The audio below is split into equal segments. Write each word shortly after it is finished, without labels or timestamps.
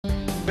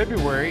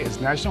February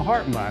is National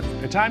Heart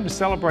Month, a time to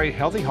celebrate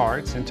healthy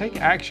hearts and take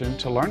action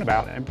to learn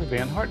about and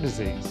prevent heart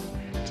disease.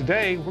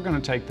 Today, we're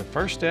going to take the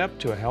first step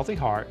to a healthy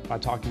heart by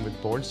talking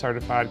with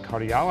board-certified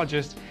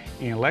cardiologist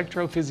and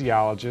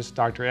electrophysiologist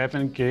Dr.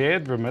 Evan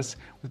Giedrimas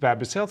with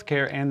Baptist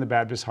Healthcare and the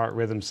Baptist Heart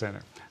Rhythm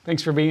Center.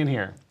 Thanks for being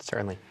here.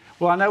 Certainly.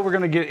 Well, I know we're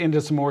going to get into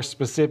some more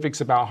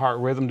specifics about heart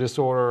rhythm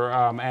disorder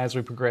as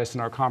we progress in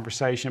our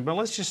conversation, but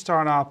let's just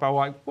start off by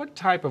what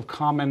type of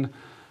common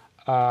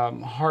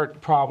heart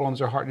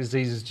problems or heart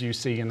diseases do you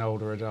see in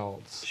older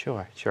adults?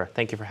 Sure.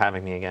 Thank you for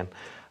having me again.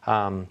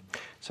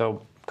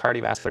 So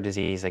cardiovascular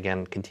disease,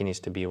 again, continues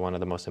to be one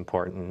of the most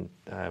important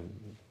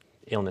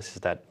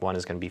illnesses that one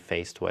is going to be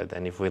faced with.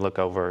 And if we look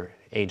over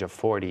age of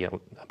 40,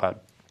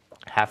 about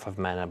half of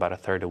men, about a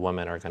third of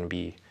women are going to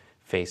be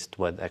faced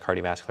with a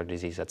cardiovascular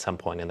disease at some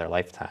point in their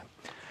lifetime.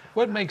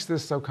 What makes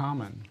this so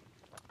common?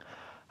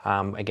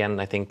 Again,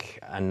 I think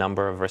a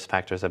number of risk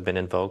factors have been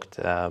invoked,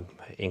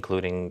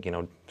 including,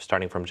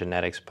 starting from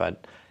genetics,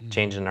 but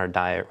change in our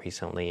diet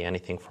recently,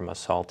 anything from a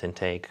salt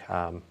intake.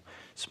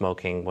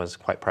 Smoking was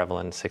quite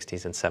prevalent in the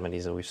 60s and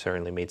 70s, and we've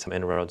certainly made some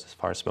inroads as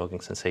far as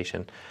smoking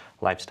cessation.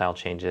 Lifestyle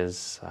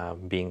changes,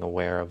 being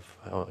aware of,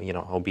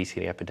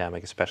 obesity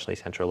epidemic, especially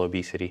central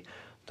obesity.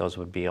 Those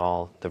would be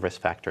all the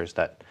risk factors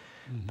that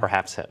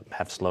perhaps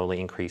have slowly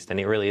increased. And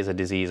it really is a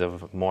disease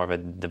of more of a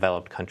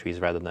developed countries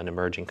rather than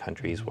emerging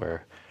countries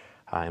where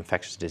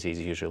infectious disease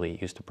usually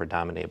used to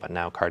predominate, but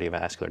now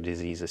cardiovascular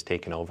disease has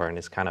taken over and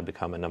it's kind of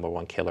become a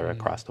 #1 killer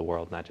across the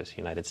world, not just the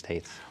United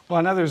States. Well,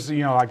 I know there's,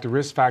 like the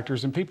risk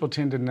factors, and people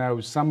tend to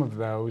know some of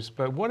those,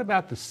 but what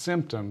about the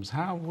symptoms?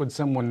 How would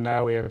someone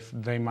know if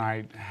they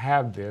might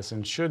have this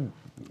and should,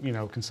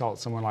 consult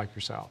someone like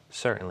yourself?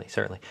 Certainly.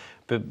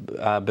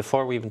 But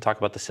before we even talk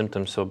about the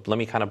symptoms, so let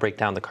me kind of break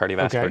down the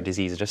cardiovascular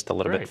disease just a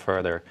little bit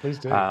further. Please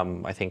do.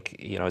 I think,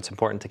 it's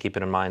important to keep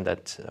it in mind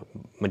that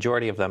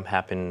majority of them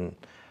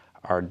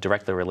are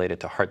directly related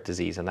to heart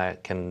disease, and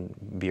that can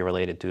be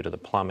related due to the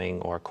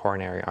plumbing or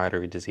coronary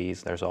artery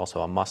disease. There's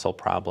also a muscle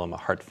problem, a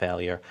heart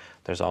failure.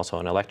 There's also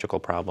an electrical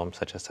problem,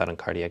 such as sudden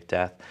cardiac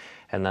death.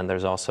 And then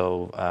there's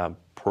also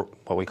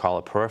what we call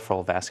a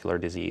peripheral vascular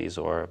disease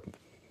or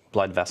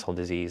blood vessel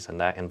disease, and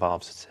that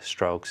involves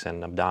strokes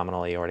and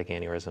abdominal aortic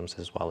aneurysms,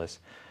 as well as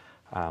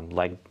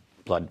leg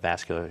blood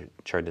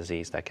vasculature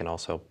disease that can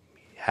also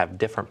have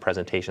different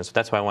presentations. So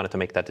that's why I wanted to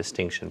make that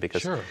distinction,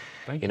 because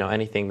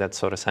anything that's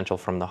sort of central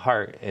from the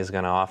heart is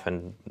going to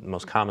often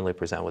most commonly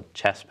present with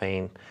chest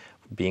pain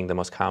being the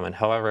most common.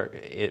 However,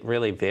 it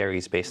really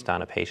varies based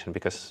on a patient,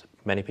 because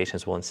many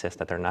patients will insist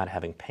that they're not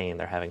having pain,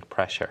 they're having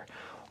pressure,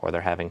 or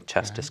they're having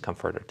chest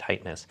discomfort or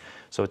tightness.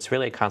 So it's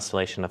really a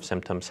constellation of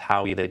symptoms,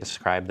 how they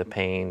describe the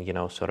pain,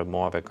 sort of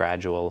more of a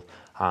gradual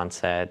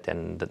onset,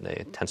 and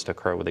it tends to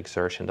occur with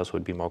exertion. Those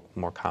would be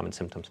more common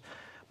symptoms.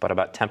 But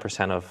about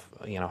 10% of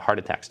heart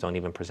attacks don't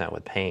even present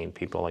with pain.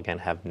 People, again,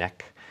 have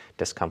neck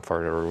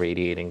discomfort or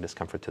radiating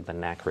discomfort to the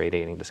neck,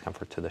 radiating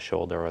discomfort to the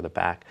shoulder or the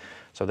back.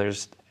 So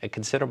there's a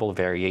considerable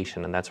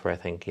variation, and that's where I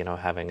think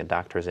having a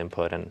doctor's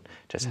input and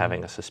just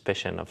having a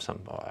suspicion of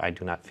I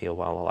do not feel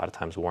well, a lot of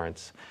times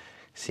warrants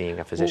seeing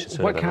a physician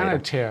sooner What than kind later.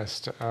 of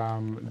test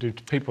do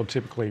people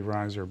typically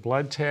run? Is there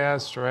blood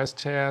tests, stress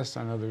tests?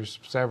 I know there's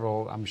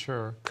several, I'm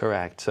sure.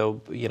 Correct.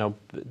 So,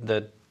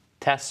 the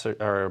tests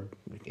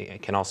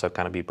can also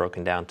kind of be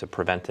broken down to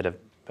preventative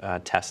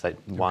tests that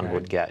one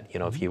would get.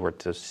 If you were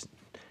to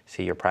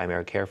see your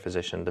primary care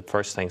physician, the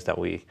first things that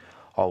we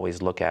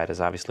always look at is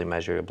obviously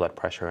measure your blood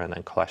pressure and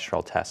then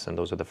cholesterol tests, and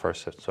those are the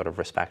first sort of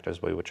risk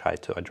factors we would try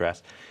to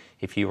address.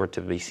 If you were to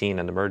be seen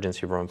in the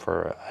emergency room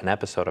for an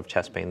episode of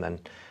chest pain,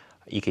 then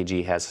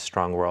EKG has a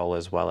strong role,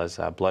 as well as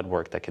blood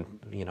work that can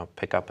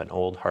pick up an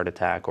old heart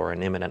attack or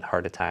an imminent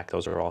heart attack.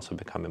 Those are also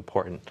become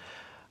important.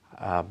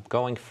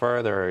 Going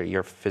further,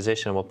 your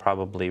physician will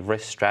probably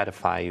risk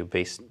stratify you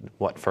based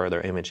what further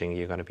imaging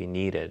you're going to be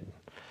needed.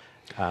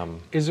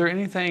 Is there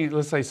anything,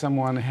 let's say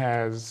someone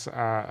has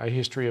a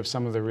history of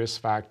some of the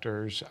risk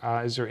factors,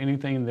 is there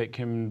anything that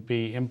can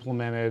be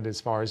implemented as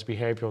far as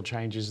behavioral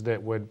changes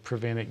that would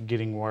prevent it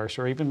getting worse,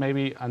 or even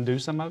maybe undo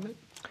some of it?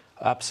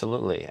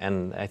 Absolutely,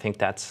 and I think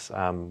that's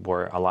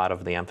where a lot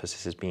of the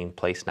emphasis is being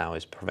placed now,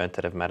 is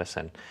preventative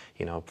medicine,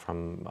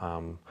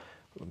 from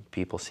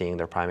people seeing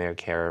their primary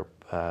care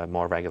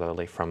more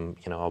regularly, from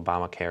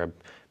Obamacare,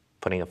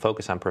 putting a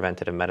focus on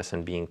preventative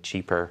medicine being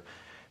cheaper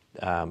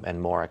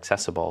and more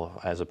accessible,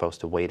 as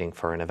opposed to waiting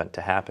for an event to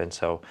happen.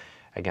 So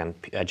again,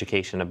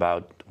 education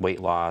about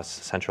weight loss,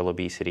 central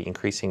obesity,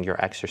 increasing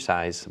your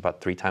exercise about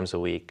 3 times a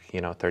week,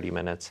 30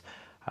 minutes.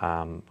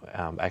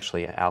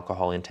 Actually,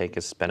 alcohol intake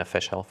is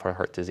beneficial for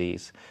heart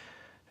disease.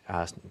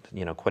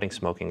 Quitting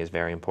smoking is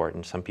very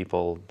important. Some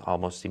people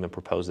almost even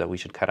propose that we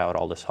should cut out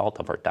all the salt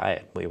of our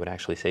diet. We would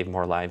actually save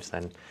more lives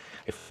than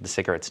if the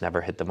cigarettes never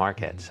hit the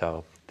market.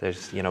 So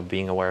there's,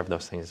 being aware of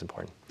those things is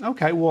important.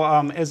 Okay,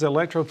 well, as an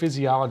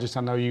electrophysiologist,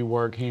 I know you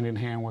work hand in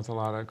hand with a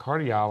lot of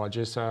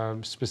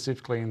cardiologists,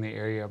 specifically in the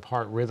area of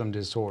heart rhythm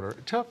disorder.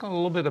 Talk a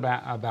little bit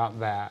about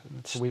that,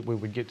 so we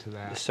would get to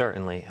that.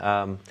 Certainly.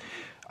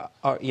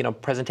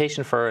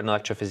 Presentation for an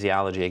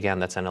electrophysiology, again,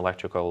 that's an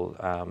electrical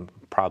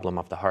problem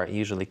of the heart,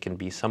 usually can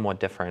be somewhat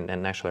different.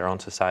 And actually our own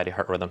society,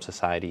 Heart Rhythm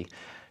Society,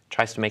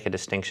 tries to make a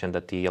distinction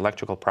that the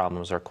electrical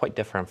problems are quite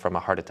different from a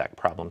heart attack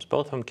problems.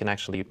 Both of them can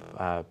actually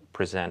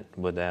present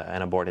with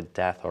an aborted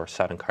death or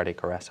sudden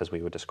cardiac arrest, as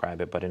we would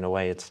describe it. But in a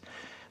way,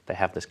 they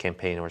have this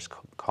campaign where it's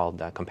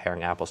called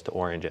comparing apples to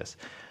oranges.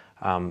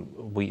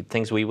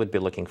 Things we would be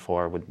looking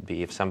for would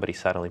be if somebody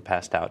suddenly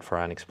passed out for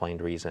unexplained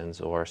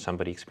reasons, or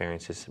somebody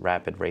experiences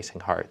rapid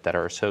racing heart that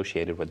are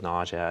associated with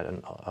nausea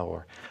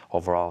or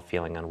overall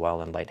feeling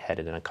unwell and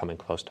lightheaded and coming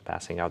close to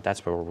passing out.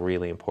 That's where we're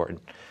really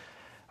important.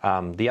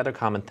 The other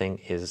common thing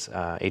is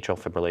atrial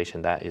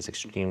fibrillation. That is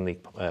extremely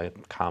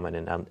common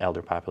in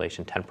elder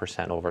population.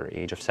 10% over the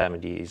age of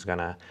 70 is going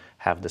to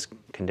have this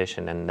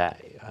condition, and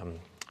that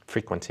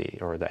frequency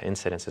or the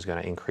incidence is going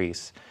to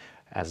increase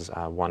as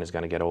one is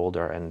going to get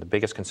older. And the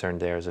biggest concern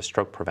there is a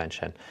stroke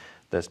prevention.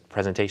 The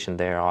presentation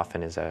there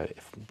often is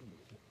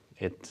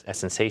it's a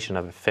sensation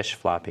of a fish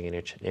flopping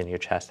in your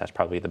chest. That's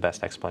probably the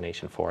best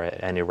explanation for it.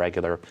 An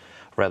irregular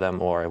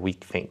rhythm or a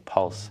weak, faint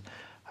pulse.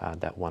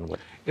 That one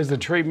would. Is the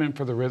treatment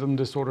for the rhythm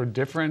disorder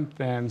different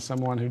than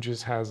someone who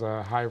just has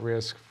a high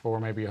risk for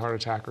maybe a heart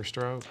attack or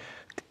stroke?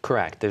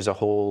 Correct. There's a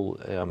whole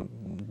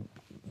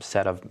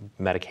set of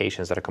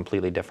medications that are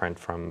completely different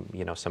from,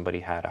 somebody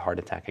had a heart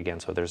attack again.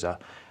 So there's a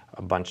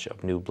bunch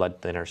of new blood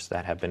thinners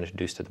that have been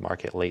introduced to the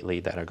market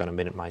lately that are going to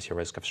minimize your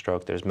risk of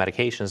stroke. There's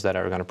medications that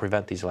are going to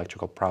prevent these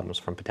electrical problems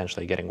from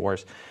potentially getting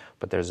worse,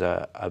 but there's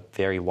a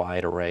very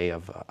wide array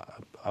of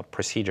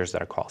procedures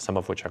that are called, some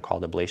of which are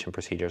called ablation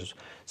procedures,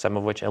 some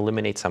of which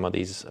eliminate some of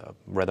these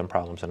rhythm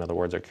problems, in other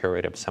words, are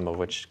curative, some of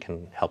which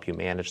can help you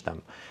manage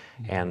them.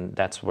 Mm-hmm. And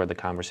that's where the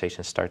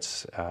conversation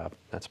starts.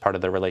 That's part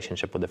of the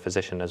relationship with the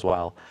physician as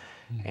well.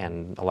 Mm-hmm.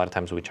 And a lot of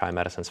times we try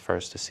medicines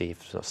first to see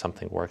if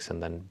something works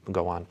and then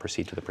go on,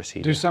 proceed to the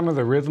procedure. Do some of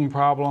the rhythm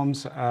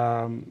problems,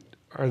 are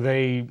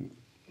they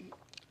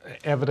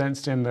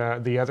evidenced in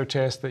the other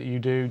tests that you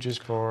do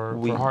just for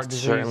heart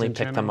disease? We certainly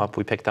pick them up.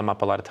 We pick them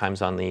up a lot of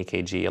times on the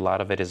EKG. A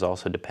lot of it is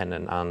also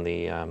dependent on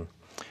the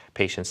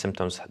patient's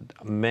symptoms.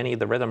 Many of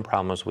the rhythm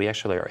problems we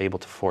actually are able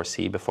to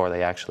foresee before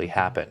they actually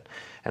happen.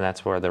 And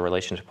that's where the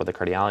relationship with the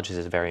cardiologist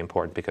is very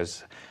important,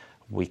 because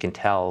we can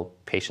tell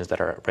patients that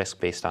are at risk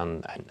based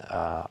on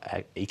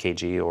an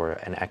EKG or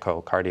an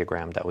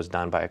echocardiogram that was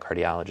done by a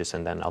cardiologist,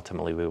 and then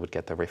ultimately we would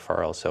get the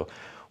referral. So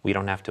we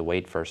don't have to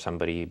wait for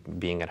somebody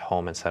being at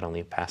home and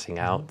suddenly passing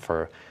out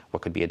for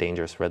what could be a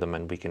dangerous rhythm,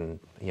 and we can,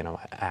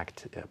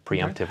 act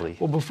preemptively. Okay.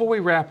 Well, before we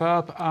wrap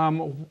up,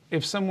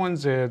 if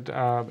someone's at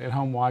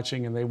home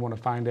watching and they want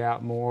to find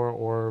out more,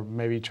 or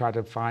maybe try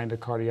to find a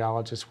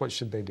cardiologist, what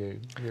should they do?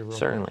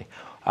 Certainly.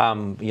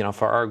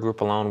 For our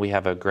group alone, we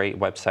have a great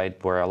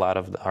website where a lot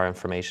of our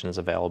information is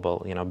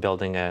available.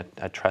 Building a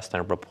trust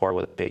and a rapport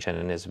with the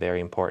patient is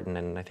very important,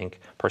 and I think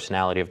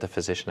personality of the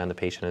physician and the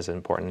patient is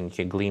important. And you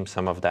can glean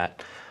some of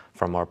that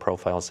from our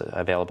profiles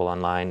available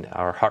online.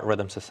 Our Heart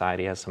Rhythm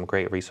Society has some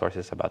great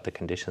resources about the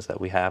conditions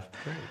that we have.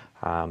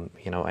 And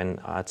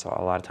that's a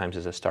lot of times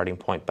is a starting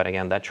point. But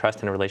again, that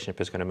trust and relationship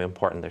is going to be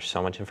important. There's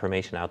so much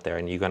information out there,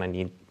 and you're going to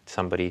need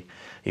somebody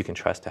you can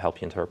trust to help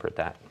you interpret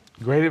that.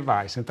 Great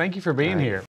advice, and thank you for being here.